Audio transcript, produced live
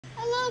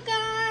Hello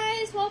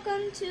guys,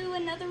 welcome to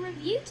another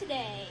review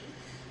today.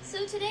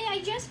 So today I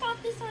just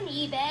got this on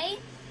eBay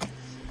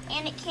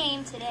and it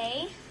came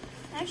today.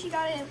 I actually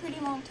got it a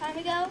pretty long time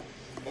ago.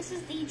 This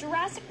is the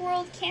Jurassic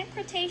World Camp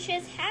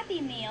Cretaceous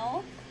Happy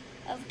Meal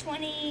of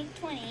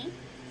 2020.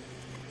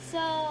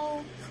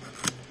 So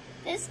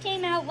this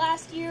came out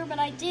last year, but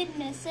I did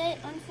miss it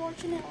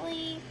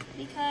unfortunately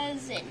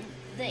because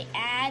the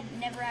ad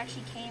never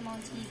actually came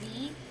on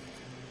TV.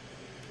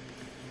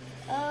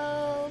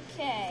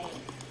 Okay.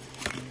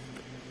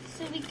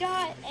 So we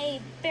got a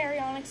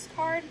Baryoynx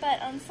card, but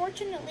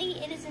unfortunately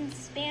it is in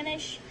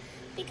Spanish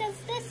because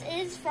this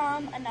is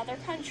from another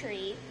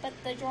country, but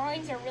the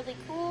drawings are really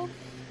cool.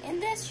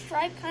 And this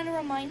stripe kind of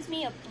reminds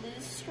me of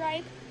Blue's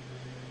stripe.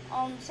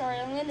 Sorry,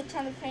 I'm in a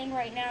ton of pain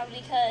right now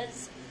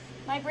because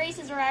my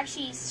braces are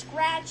actually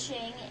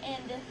scratching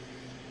and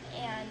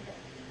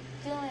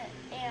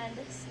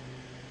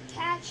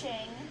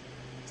catching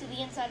to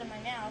the inside of my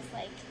mouth,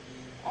 like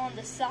on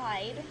the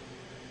side.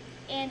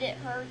 And it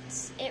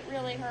hurts. It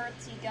really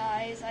hurts, you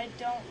guys. I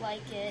don't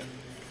like it.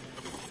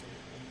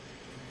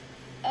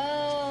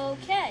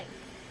 Okay.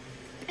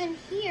 And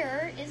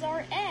here is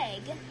our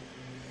egg.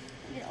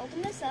 I'm going to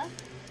open this up.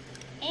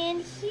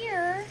 And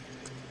here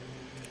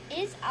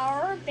is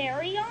our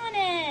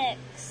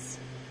Baryoynx.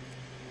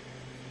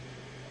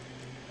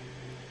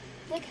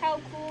 Look how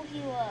cool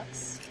he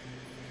looks.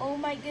 Oh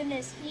my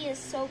goodness, he is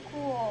so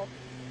cool.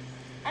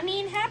 I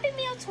mean, Happy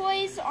Meal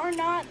toys are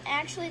not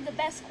actually the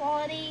best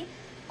quality,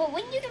 but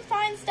when you can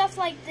find stuff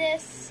like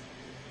this,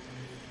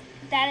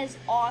 that is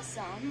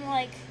awesome.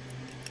 Like,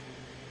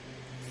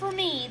 for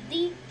me,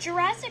 the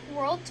Jurassic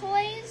World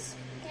toys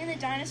and the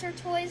dinosaur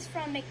toys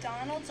from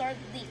McDonald's are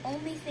the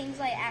only things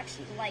I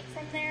actually like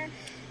from there.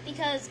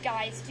 Because,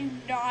 guys, do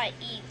not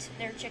eat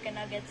their chicken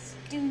nuggets.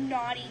 Do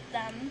not eat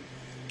them.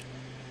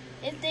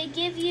 If they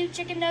give you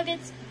chicken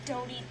nuggets,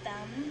 don't eat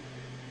them.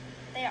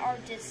 They are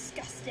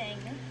disgusting.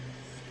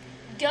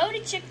 Go to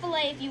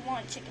Chick-fil-A if you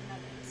want chicken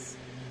nuggets.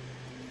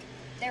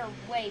 They're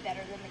way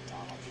better than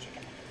McDonald's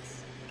chicken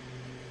nuggets.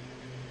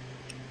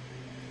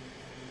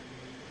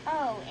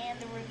 Oh, and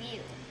the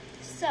review.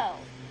 So,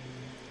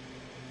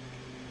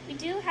 we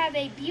do have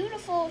a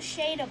beautiful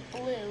shade of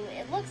blue.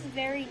 It looks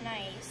very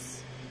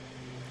nice.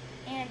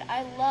 And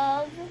I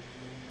love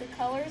the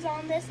colors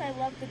on this. I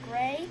love the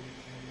gray.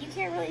 You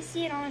can't really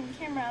see it on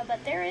camera,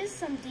 but there is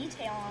some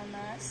detail on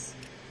this.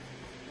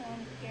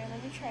 Here,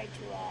 let me try to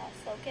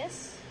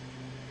focus.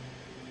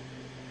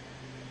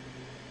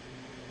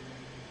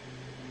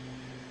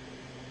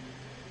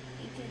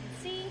 You can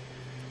see,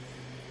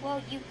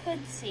 well, you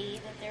could see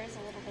that there's a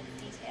little bit of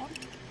detail.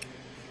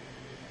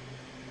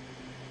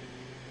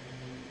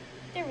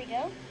 There we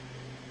go.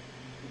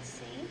 Let's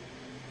see.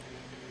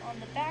 On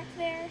the back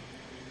there,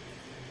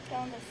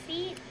 down the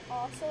feet,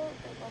 also,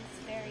 it looks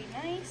very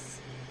nice.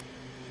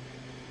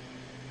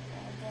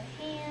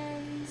 The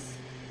hands.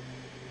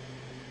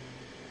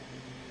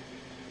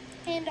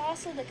 And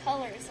also the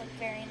colors look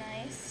very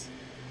nice.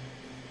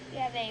 We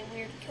have a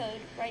weird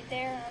code right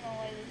there. I don't know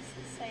why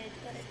they decided to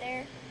put it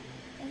there.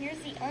 And here's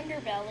the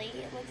underbelly.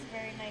 It looks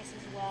very nice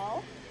as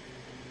well.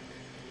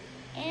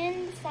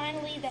 And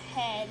finally the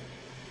head.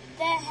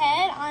 The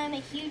head I'm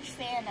a huge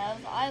fan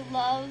of. I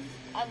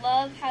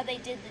love how they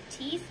did the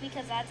teeth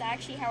because that's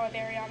actually how a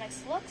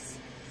Baryoynx looks.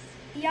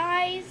 The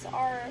eyes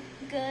are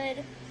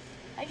good.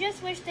 I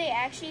just wish they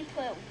actually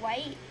put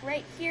white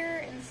right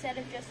here instead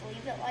of just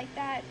leave it like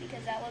that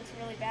because that looks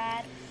really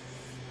bad.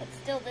 But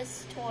still,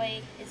 this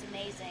toy is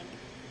amazing.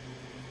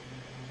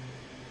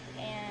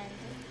 And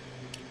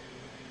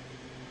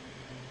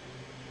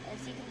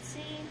as you can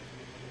see,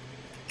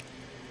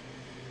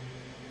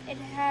 it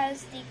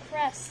has the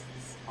crests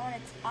on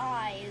its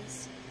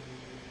eyes.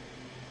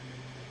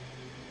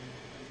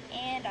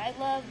 And I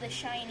love the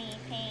shiny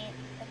paint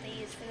that they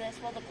use for this.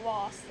 Well, the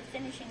gloss, the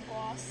finishing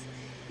gloss.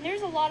 And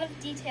there's a lot of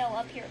detail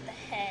up here at the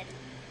head.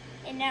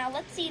 And now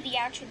let's see the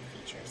action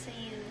feature. So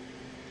you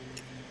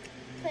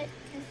put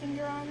your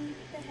finger on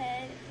the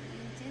head,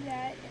 you do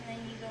that, and then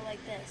you go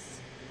like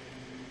this.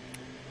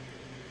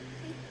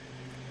 See?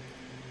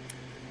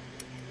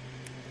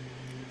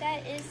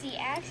 That is the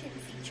action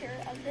feature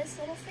of this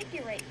little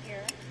figure right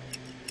here.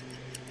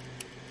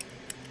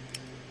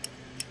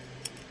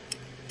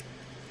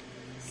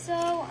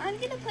 So I'm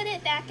gonna put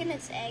it back in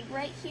its egg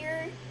right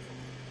here,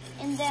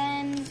 and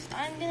then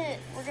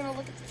we're gonna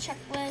look at the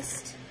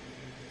checklist.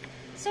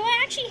 So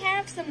I actually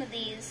have some of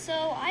these.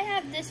 So I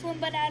have this one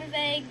but out of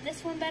egg,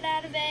 this one but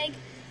out of egg,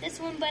 this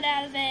one but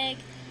out of egg,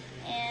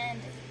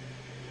 and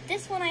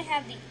this one I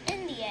have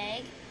in the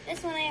egg,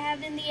 this one I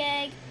have in the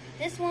egg,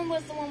 this one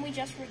was the one we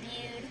just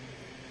reviewed.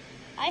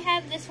 I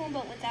have this one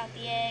but without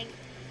the egg.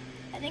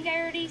 I think I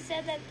already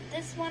said that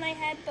this one I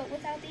had but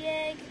without the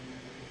egg.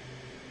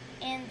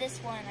 And this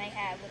one I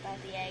have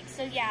without the egg.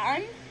 So yeah,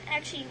 I'm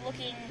actually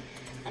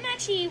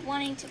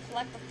wanting to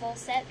collect the full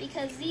set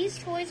because these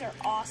toys are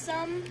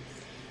awesome.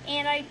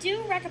 And I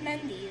do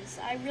recommend these.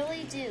 I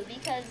really do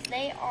because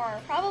they are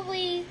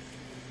probably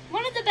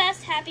one of the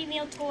best Happy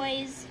Meal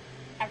toys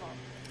ever.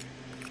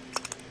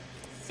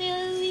 So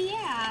yeah.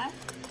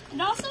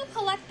 And also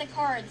collect the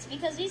cards,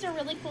 because these are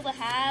really cool to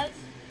have,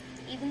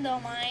 even though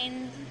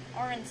mine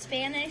are in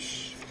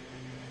Spanish,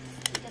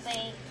 because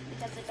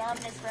the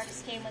Dominus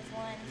Rex came with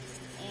one,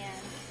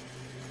 and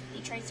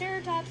the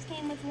Triceratops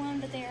came with one,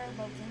 but they are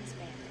both in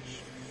Spanish.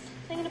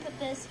 So I'm going to put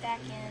this back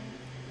in,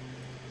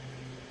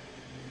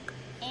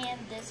 and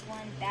this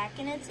one back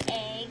in its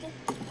egg.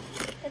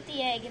 Put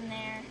the egg in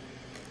there,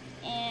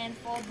 and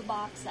fold the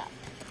box up.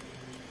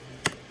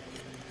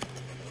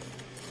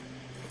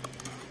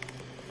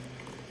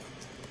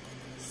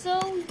 So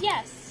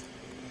yes,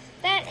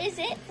 that is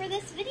it for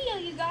this video,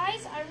 you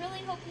guys. I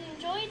really hope you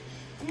enjoyed.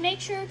 And make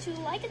sure to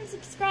like and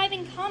subscribe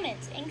and comment.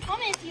 And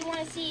comment if you want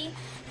to see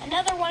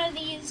another one of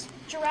these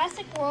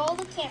Jurassic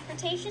World Camp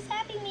Cretaceous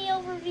Happy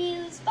Meal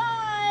reviews. Bye!